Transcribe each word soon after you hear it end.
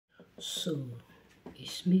So,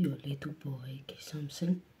 it's me, your little boy,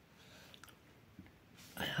 Samson.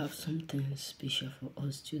 I have something special for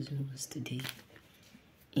us choosing ones today.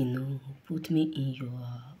 Put me in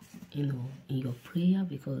your prayer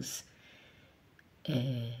because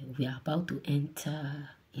we are about to enter,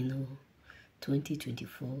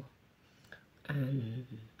 2024. And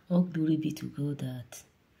all glory be to God that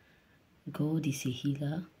God is a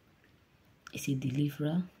healer, is a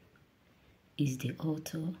deliverer, is the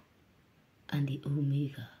author and the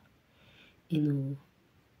omega. It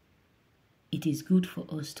is good for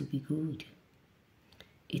us to be good.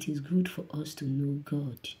 It is good for us to know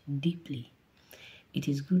God deeply. It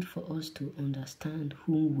is good for us to understand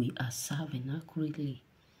whom we are serving accurately.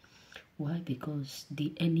 Why? Because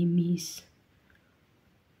the enemies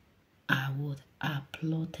are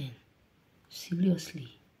plotting.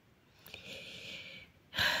 Seriously.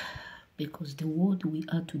 Because the world we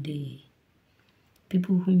are today,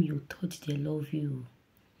 people whom you thought they love you,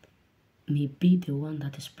 may be the one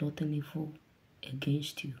that is plotting evil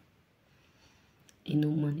against you.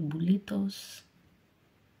 Manipulators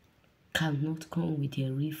cannot come with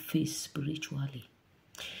their real face spiritually.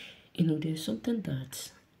 There's something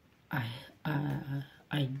that I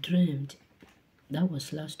dreamed, that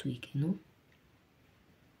was last week,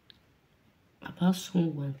 about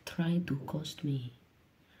someone trying to cost me,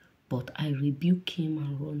 but I rebuke him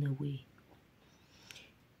and run away.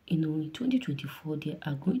 In 2024, there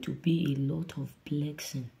are going to be a lot of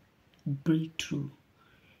blessing, breakthrough,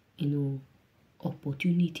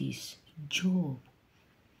 opportunities, job,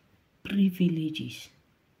 privileges,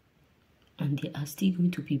 and there are still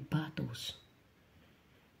going to be battles,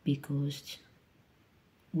 because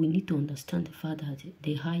we need to understand the fact that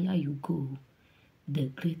the higher you go, the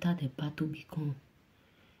greater the battle becomes.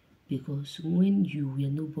 Because when you were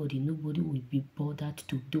nobody will be bothered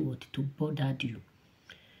to do it, to bother you.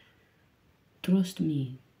 Trust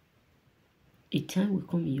me, a time will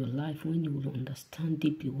come in your life when you will understand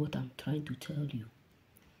deeply what I'm trying to tell you.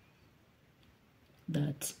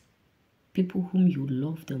 That people whom you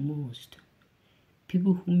love the most,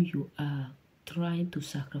 people whom you are trying to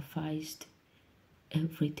sacrifice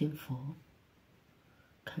everything for,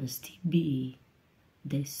 can still be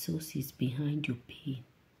the sources behind your pain.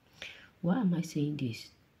 Why am I saying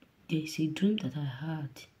this? There's a dream that I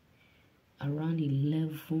had around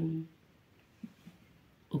 11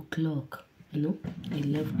 o'clock, 11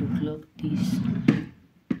 o'clock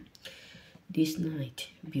this night,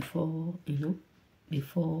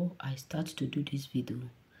 before I start to do this video,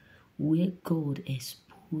 where God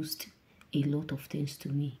exposed a lot of things to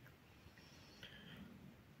me.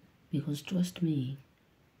 Because trust me,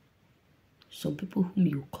 some people whom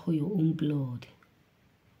you call your own blood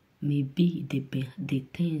may be the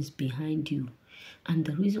things behind you. And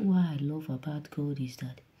the reason why I love about God is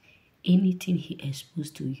that anything He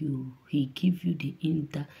exposed to you, He give you the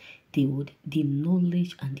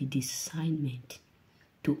knowledge and the discernment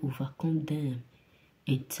to overcome them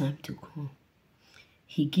in time to come.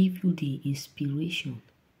 He give you the inspiration.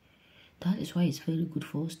 That is why it's very good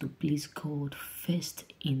for us to please God first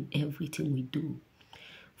in everything we do.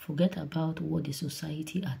 Forget about what the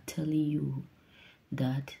society are telling you,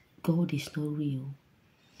 that God is not real.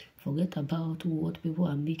 Forget about what people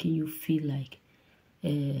are making you feel like.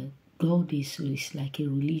 God is like a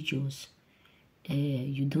religious.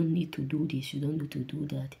 You don't need to do this. You don't need to do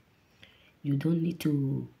that. You don't need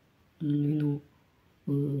to,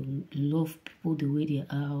 love people the way they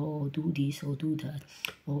are, or do this or do that,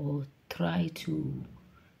 or try to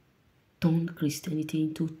turn Christianity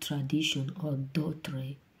into tradition or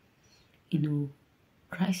doctrine.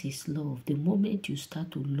 Christ is love. The moment you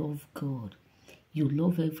start to love God, you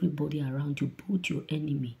love everybody around you, both your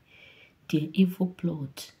enemy. Their evil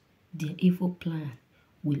plot, their evil plan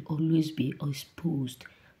will always be exposed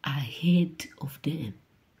ahead of them.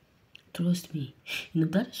 Trust me.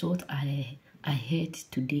 That is what I heard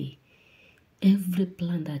today. Every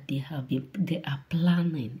plan that they are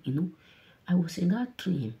planning, I was in that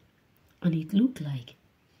dream, and it looked like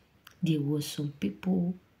there was some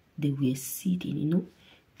people, they were sitting,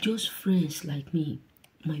 just friends like me,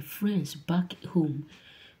 my friends back home.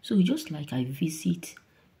 So just like I visit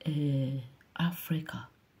Africa.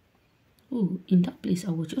 Oh, in that place, I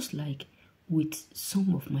was just like with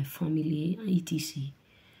some of my family, etc.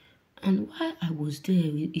 And while I was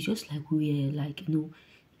there, it's just like we were like,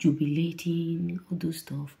 jubilating, all those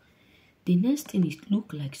stuff. The next thing, it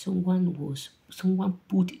looked like someone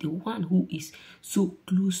put the one who is so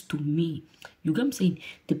close to me. You get what I'm saying?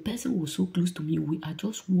 The person was so close to me. We are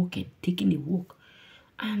just walking, taking a walk.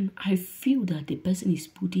 And I feel that the person is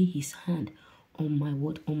putting his hand on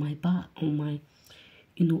my back, on my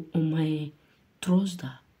on my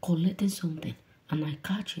thruster, collecting something, and I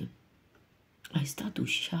catch him. I start to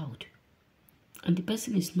shout, and the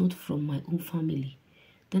person is not from my own family.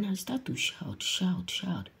 Then I start to shout, shout,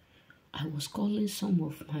 shout. I was calling some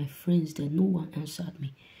of my friends, then no one answered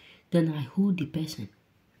me. Then I hold the person.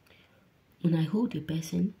 When I hold the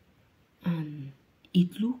person, and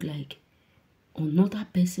it looked like another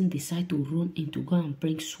person decided to run in to go and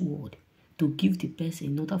bring sword to give the person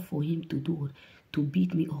in order for him to do what? To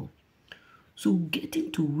beat me up. So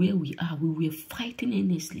getting to where we are, we were fighting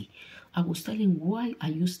earnestly. I was telling, why are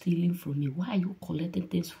you stealing from me? Why are you collecting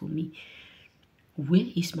things from me? Where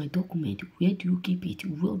is my document? Where do you keep it?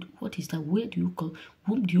 What is that? Where do you call?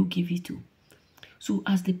 Whom do you give it to? So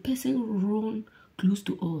as the person run close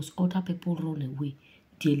to us, other people run away.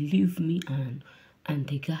 They leave me and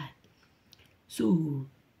the guy. So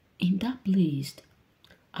in that place,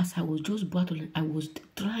 as I was just battling, I was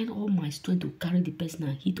trying all my strength to carry the person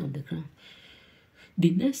and hit on the ground.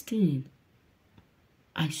 The next thing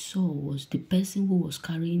I saw was the person who was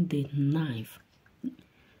carrying the knife.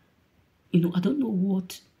 I don't know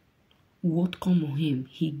what come on him.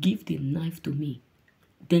 He gave the knife to me.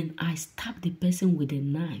 Then I stabbed the person with the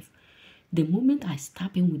knife. The moment I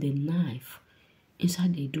stabbed him with the knife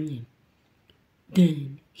inside the dream,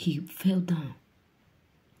 then he fell down.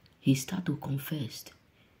 He started to confess.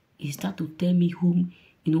 He started to tell me whom,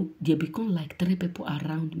 there become like 3 people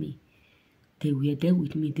around me. They were there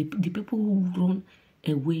with me. The people who run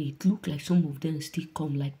away, it looked like some of them still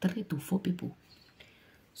come, like 3 to 4 people.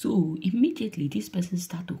 So immediately this person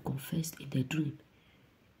started to confess in the dream.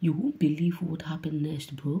 You won't believe what happened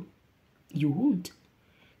next, bro. You won't.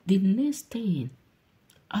 The next thing,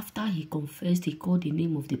 after he confessed, he called the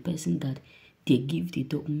name of the person that they give the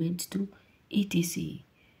document to, etc.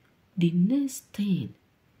 The next thing,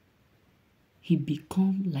 he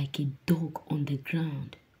become like a dog on the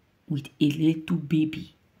ground with a little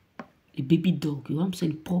baby. A baby dog, you know what I'm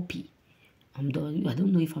saying? Puppy. I don't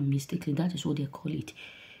know if I'm mistaken. That is what they call it.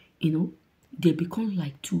 They become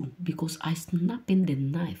like 2 because I snap him the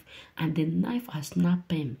knife, and the knife I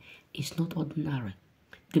snap him is not ordinary.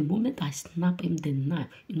 The moment I snap him the knife,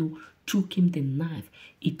 choke him the knife,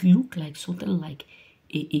 it looked like something like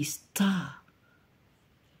a star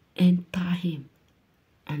enter him,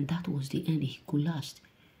 and that was the end. He collapsed.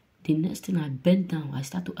 The next thing, I bent down, I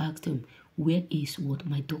start to ask him, where is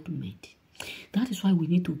my document? That is why we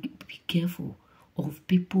need to be careful of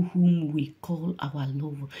people whom we call our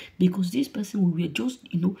lover, because this person, we were just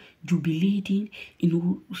jubilating,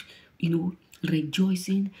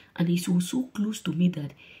 rejoicing, and he was so close to me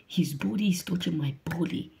that his body is touching my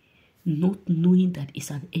body, not knowing that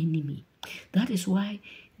it's an enemy. That is why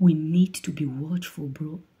we need to be watchful,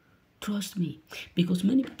 bro. Trust me, because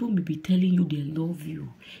many people may be telling you they love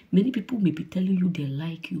you, many people may be telling you they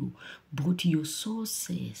like you, but your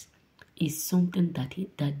sources is something that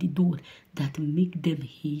they do that make them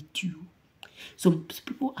hate you. Some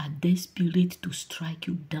people are desperate to strike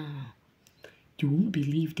you down. You won't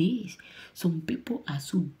believe this. Some people are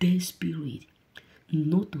so desperate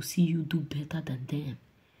not to see you do better than them.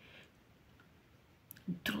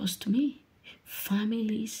 Trust me,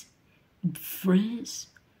 families, friends,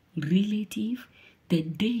 relatives, the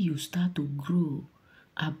day you start to grow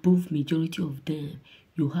above majority of them,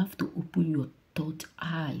 you have to open your thought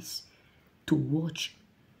eyes to watch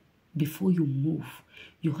before you move.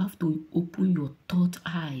 You have to open your thought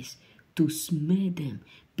eyes to smell them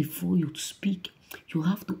before you speak. You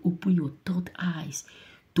have to open your thought eyes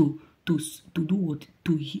to do what?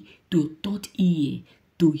 To your thought ear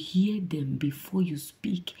to hear them before you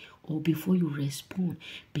speak or before you respond.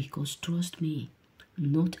 Because trust me,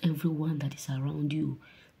 not everyone that is around you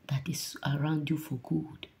for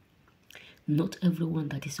good. Not everyone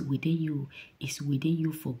that is within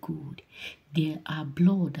you for good. There are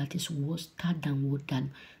blood that is worse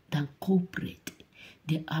than corporate.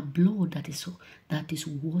 There are blood that is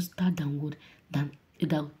worse than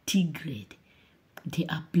tigre. There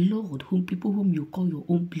are blood people whom you call your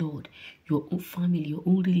own blood, your own family, your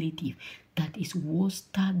own relative, that is worse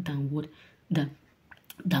than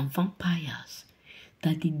vampires.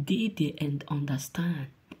 That the day they understand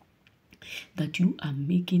that you are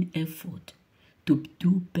making effort to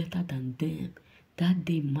do better than them, that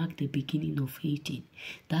day mark the beginning of hating.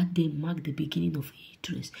 That day mark the beginning of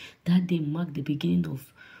hatred. That day mark the beginning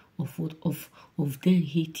of them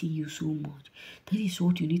hating you so much. That is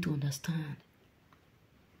what you need to understand.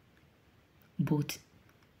 But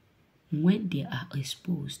when they are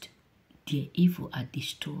exposed, their evil are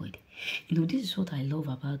destroyed. This is what I love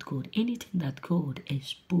about God. Anything that God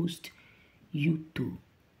exposed you to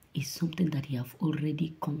is something that He have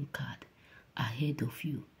already conquered ahead of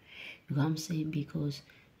you. You know what I'm saying? Because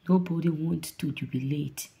nobody wants to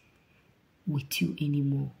jubilate with you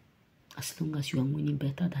anymore as long as you are winning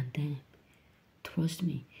better than them. Trust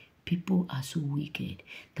me, people are so wicked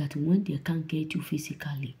that when they can't get you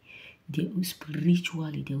physically,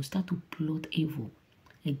 spiritually, they will start to plot evil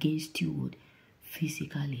against you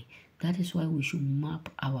physically. That is why we should map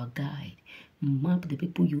our guide. Map the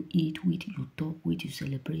people you eat with, you talk with, you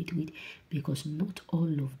celebrate with, because not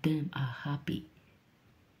all of them are happy.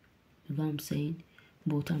 You know what I'm saying?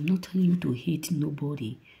 But I'm not telling you to hate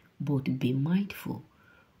nobody, but be mindful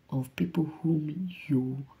of people whom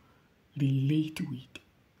you relate with.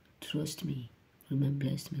 Trust me. Remain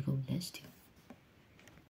blessed. May God bless you.